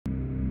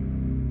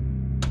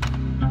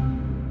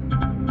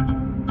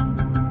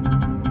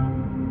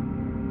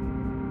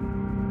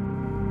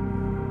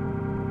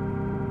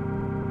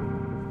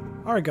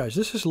Alright guys,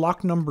 this is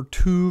lock number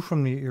 2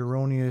 from the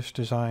Erroneous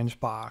Designs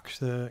box.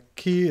 The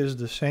key is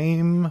the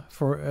same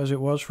as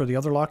it was for the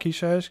other lock, he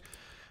says.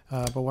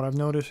 But what I've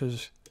noticed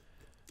is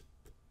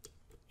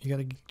you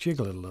got to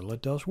jiggle it a little.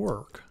 It does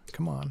work.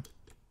 Come on.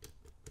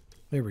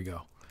 There we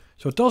go.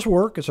 So it does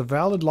work. It's a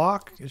valid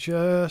lock. It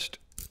just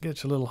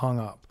gets a little hung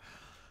up.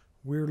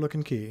 Weird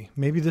looking key.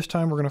 Maybe this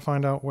time we're going to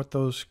find out what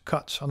those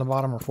cuts on the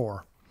bottom are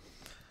for.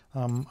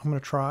 I'm going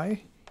to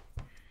try.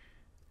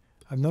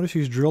 I've noticed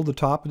he's drilled the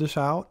top of this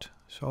out,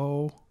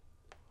 so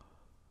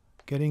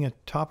getting a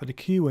top of the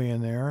keyway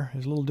in there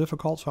is a little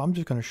difficult, so I'm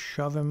just going to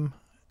shove him.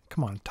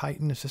 Come on,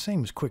 tighten. It's the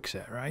same as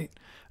quickset, right?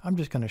 I'm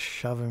just going to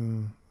shove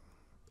him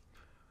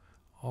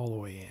all the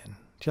way in,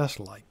 just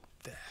like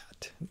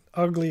that.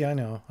 Ugly, I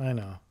know, I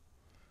know.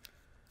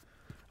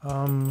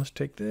 Let's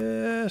take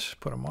this,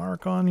 put a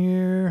mark on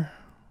here.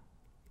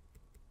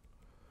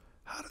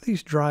 How do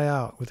these dry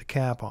out with the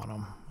cap on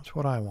them? That's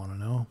what I want to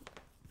know.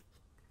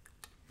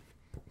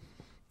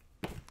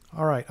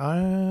 All right,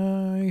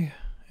 I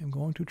am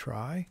going to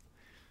try.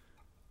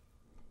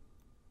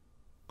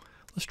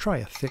 Let's try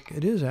a thick.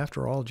 It is,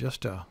 after all,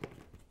 just a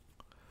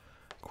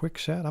quick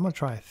set. I'm going to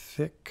try a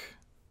thick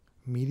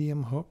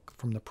medium hook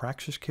from the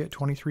Praxis kit,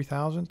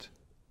 23,000.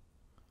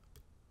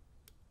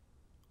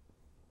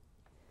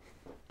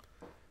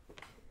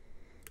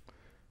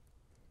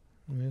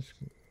 It's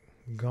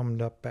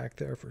gummed up back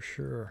there for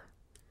sure.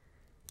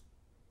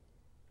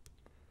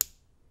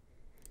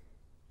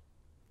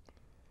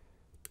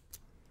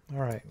 All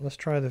right, let's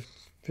try the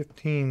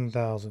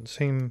 15,000.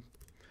 Same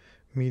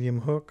medium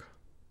hook.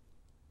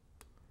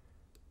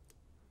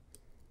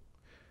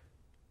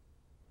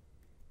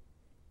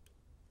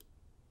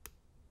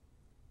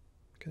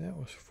 Okay, that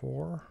was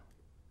 4.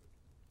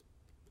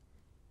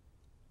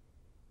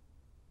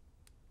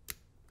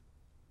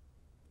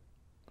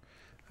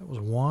 That was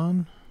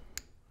 1.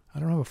 I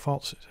don't have a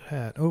false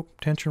hat. Oh,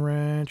 tension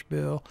wrench,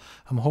 Bill.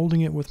 I'm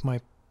holding it with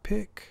my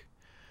pick,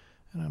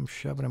 and I'm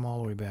shoving him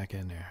all the way back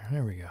in there.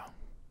 There we go.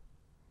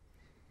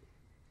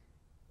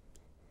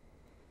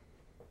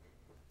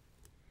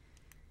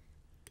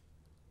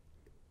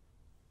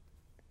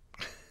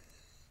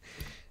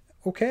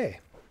 Okay.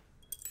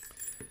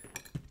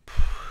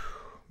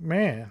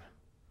 Man,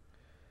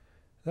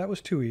 that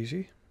was too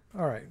easy.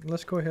 All right,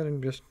 let's go ahead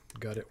and just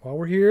gut it. While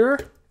we're here,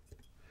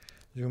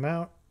 zoom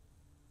out.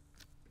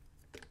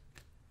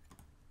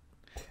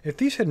 If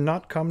these had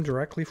not come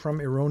directly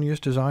from Erroneous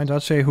Designs,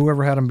 I'd say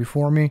whoever had them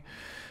before me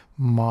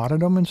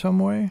modded them in some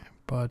way,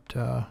 but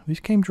these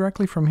came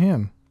directly from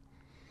him.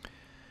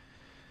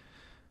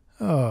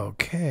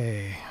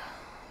 Okay,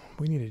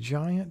 we need a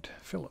giant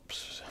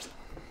Phillips.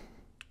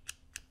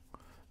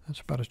 That's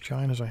about as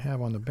giant as I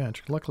have on the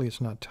bench. Luckily, it's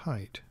not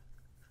tight.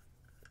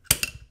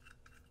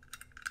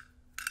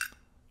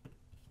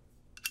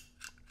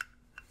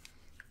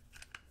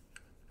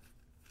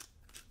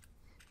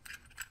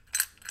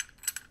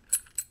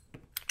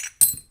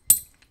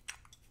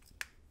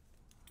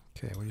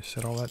 Okay, we just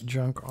set all that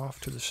junk off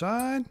to the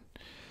side.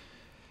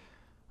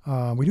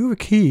 We do have a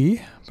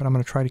key, but I'm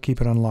going to try to keep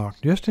it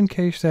unlocked, just in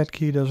case that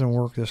key doesn't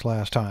work this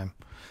last time.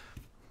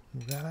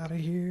 Move that out of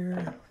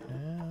here.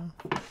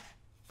 Yeah.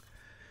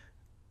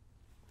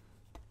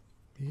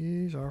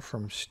 These are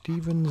from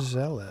Stephen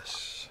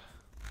Zealous.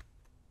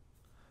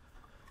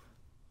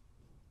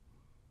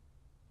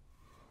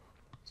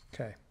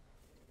 Okay.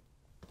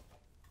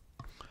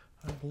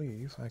 I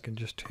believe I can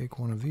just take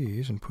one of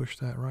these and push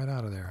that right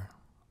out of there.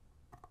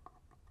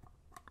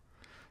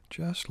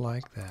 Just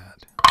like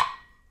that.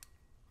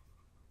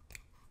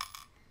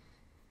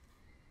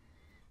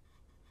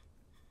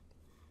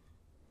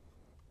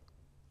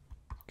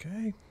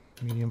 Okay,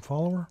 medium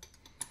follower.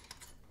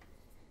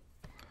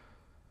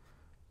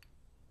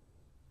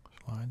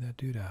 Slide that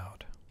dude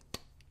out.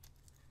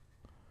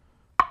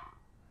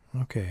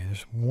 Okay,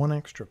 there's one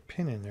extra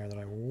pin in there that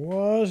I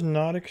was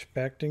not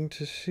expecting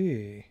to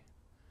see.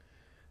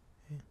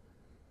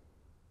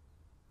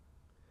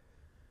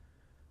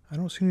 I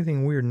don't see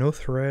anything weird, no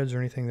threads or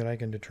anything that I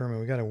can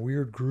determine. We got a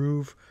weird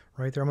groove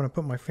right there. I'm going to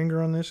put my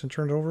finger on this and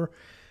turn it over,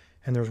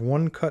 and there's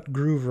one cut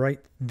groove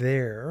right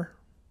there,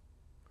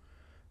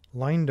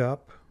 lined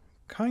up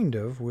kind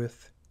of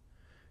with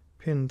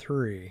pin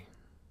 3.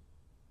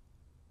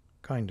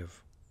 Kind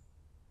of.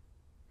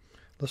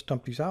 Let's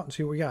dump these out and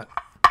see what we got.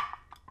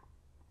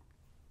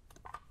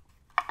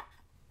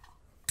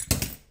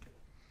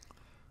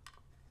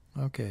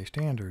 Okay,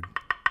 standard.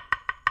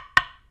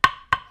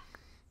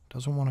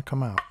 Doesn't want to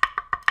come out.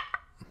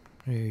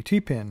 A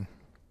T-pin.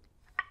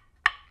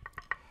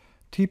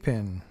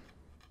 T-pin.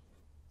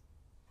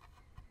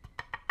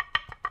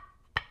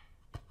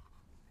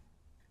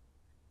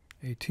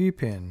 A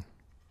T-pin.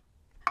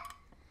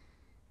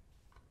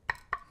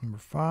 Number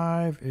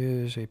 5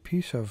 is a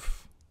piece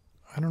of,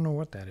 I don't know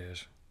what that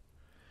is.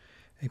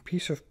 A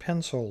piece of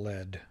pencil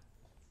lead.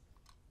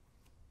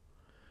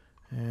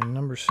 And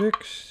number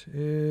 6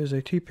 is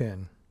a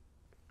T-pin.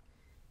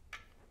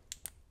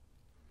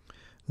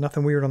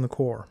 Nothing weird on the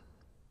core.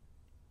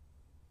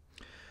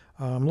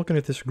 I'm looking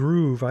at this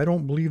groove. I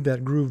don't believe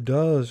that groove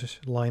does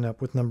line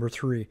up with number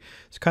 3.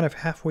 It's kind of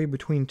halfway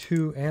between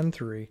 2 and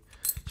 3.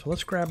 So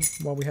let's grab,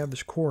 while we have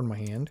this core in my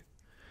hand,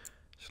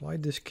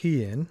 slide this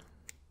key in.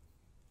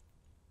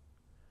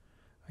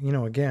 You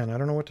know, again, I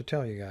don't know what to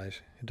tell you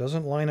guys. It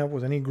doesn't line up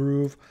with any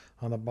groove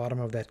on the bottom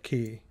of that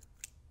key.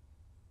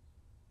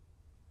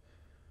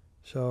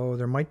 So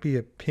there might be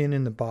a pin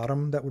in the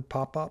bottom that would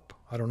pop up.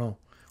 I don't know.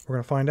 We're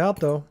going to find out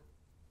though.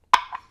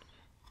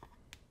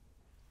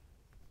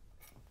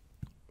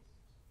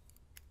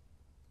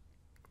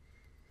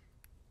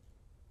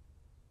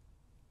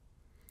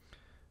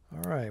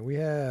 Alright, we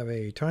have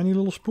a tiny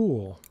little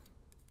spool.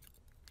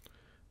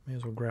 May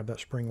as well grab that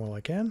spring while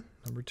I can.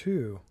 Number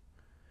 2,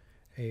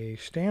 a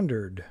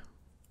standard.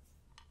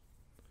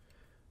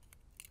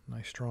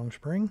 Nice strong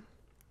spring.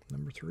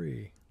 Number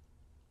 3,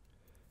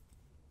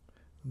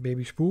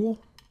 baby spool.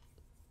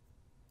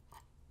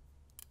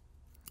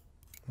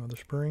 Another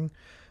spring.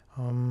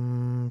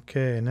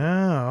 Okay,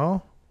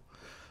 now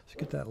let's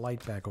get that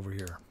light back over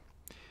here.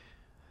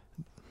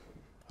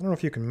 I don't know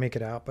if you can make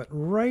it out, but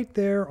right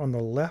there on the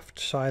left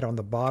side on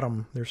the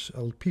bottom, there's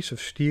a piece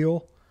of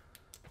steel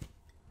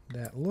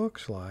that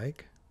looks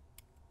like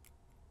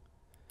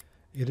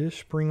it is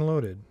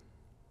spring-loaded.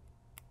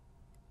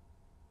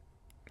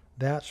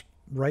 That's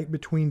right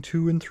between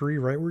 2 and 3,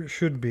 right where it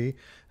should be.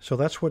 So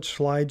that's what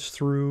slides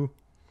through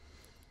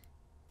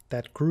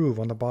that groove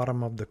on the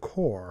bottom of the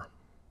core.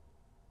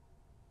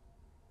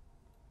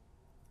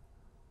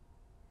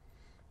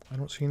 I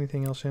don't see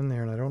anything else in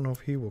there, and I don't know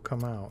if he will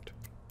come out.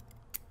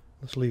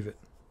 Let's leave it.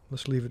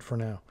 Let's leave it for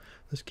now.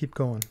 Let's keep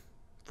going.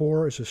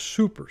 4 is a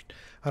super...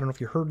 I don't know if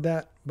you heard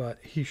that, but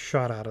he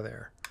shot out of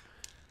there.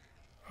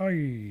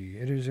 Aye,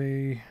 it is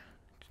a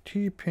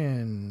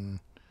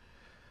T-pin.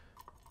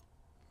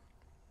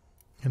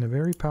 And a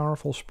very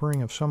powerful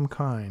spring of some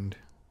kind.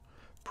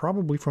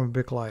 Probably from a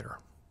Bic lighter.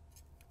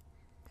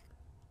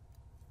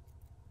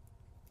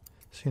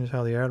 Seeing as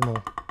how the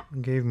Admiral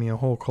gave me a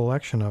whole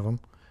collection of them.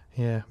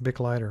 Yeah, Bic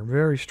lighter.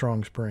 Very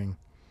strong spring.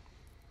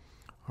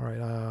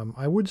 Alright,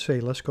 I would say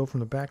let's go from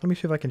the back. Let me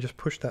see if I can just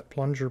push that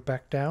plunger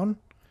back down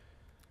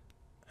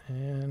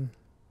and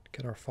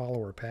get our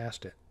follower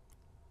past it.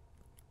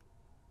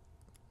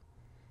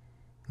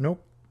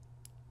 Nope.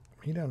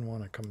 He doesn't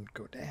want to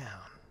go down.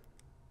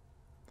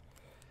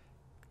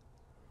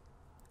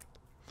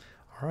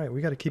 Alright,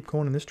 we got to keep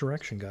going in this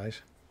direction,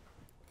 guys.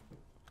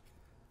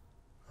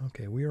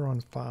 Okay, we are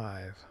on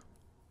 5.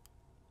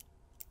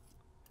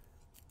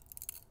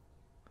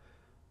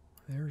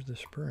 There's the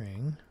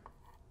spring.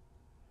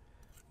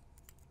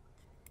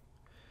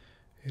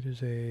 It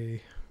is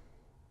a,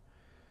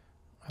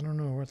 I don't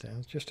know what that is.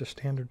 It's just a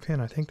standard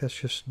pin. I think that's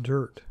just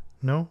dirt.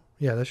 No?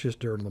 Yeah, that's just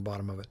dirt on the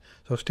bottom of it.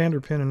 So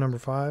standard pin in number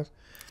 5.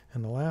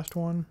 And the last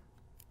one,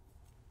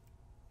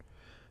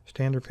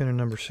 standard pin in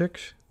number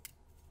 6.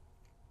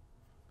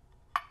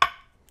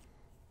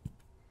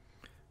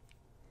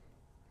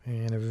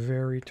 And a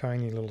very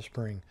tiny little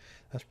spring.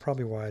 That's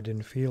probably why I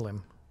didn't feel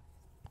him.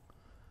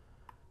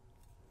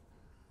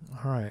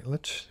 Alright,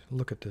 let's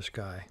look at this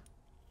guy.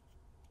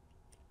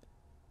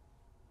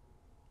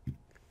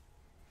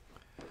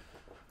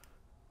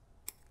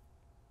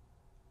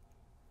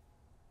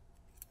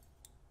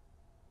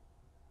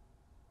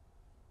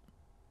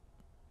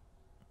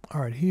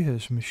 Alright, he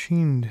has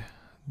machined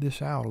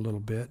this out a little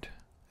bit.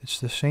 It's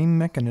the same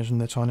mechanism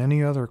that's on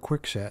any other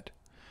Kwikset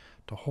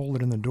to hold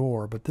it in the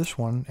door, but this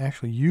one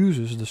actually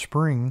uses the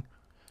spring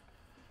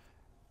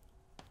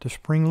to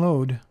spring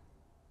load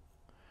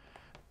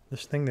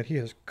this thing that he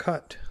has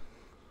cut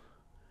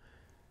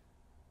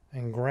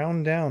and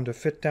ground down to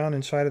fit down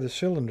inside of the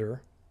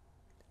cylinder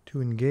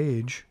to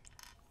engage.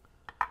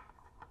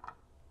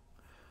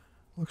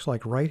 Looks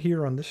like right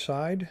here on this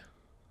side.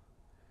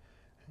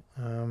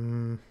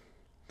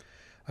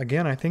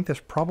 Again, I think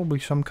that's probably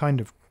some kind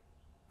of...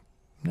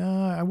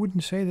 No, I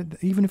wouldn't say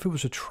that. Even if it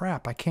was a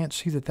trap, I can't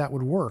see that that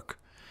would work.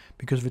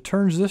 Because if it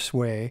turns this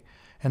way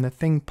and the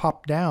thing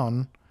popped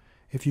down,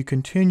 if you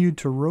continued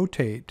to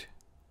rotate...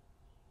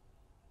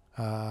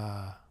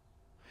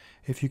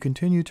 if you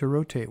continue to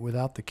rotate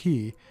without the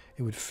key,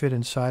 it would fit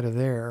inside of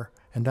there,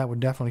 and that would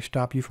definitely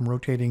stop you from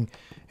rotating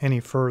any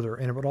further.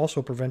 And it would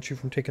also prevent you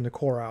from taking the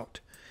core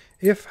out.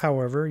 If,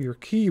 however, your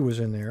key was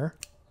in there...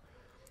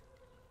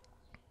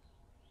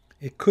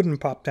 it couldn't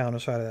pop down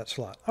inside of that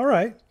slot. All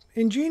right,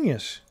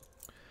 ingenious.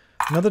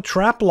 Another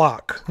trap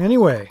lock.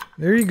 Anyway,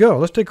 there you go.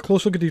 Let's take a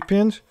close look at these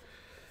pins.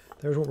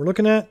 There's what we're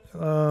looking at.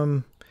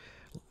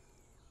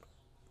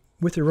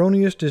 With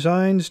Erroneous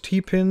Designs,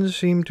 T-pins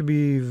seem to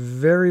be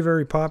very,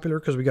 very popular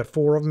because we got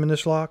 4 of them in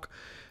this lock.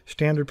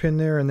 Standard pin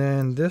there, and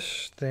then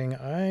this thing,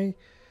 I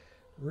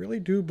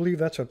really do believe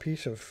that's a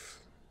piece of...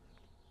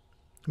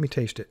 Let me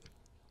taste it.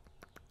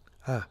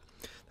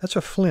 That's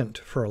a flint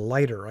for a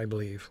lighter, I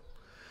believe.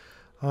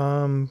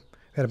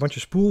 Had a bunch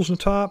of spools on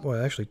the top.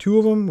 Well, actually 2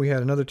 of them. We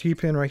had another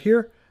T-pin right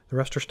here. The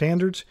rest are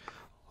standards.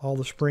 All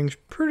the springs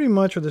pretty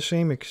much are the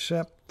same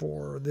except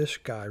for this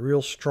guy.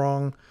 Real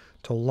strong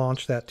to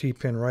launch that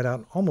T-pin right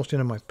out almost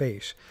into my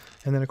face.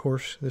 And then, of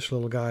course, this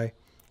little guy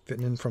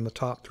fitting in from the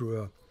top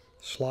through a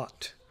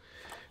slot.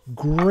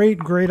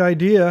 Great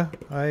idea.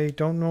 I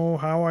don't know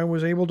how I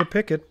was able to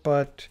pick it,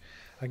 but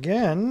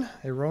again,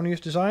 Erroneous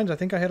Designs, I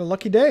think I had a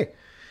lucky day.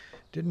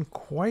 Didn't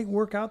quite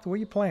work out the way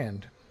you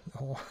planned,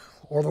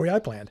 or the way I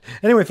planned.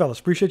 Anyway, fellas,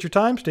 appreciate your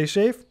time. Stay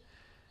safe.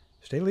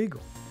 Stay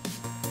legal.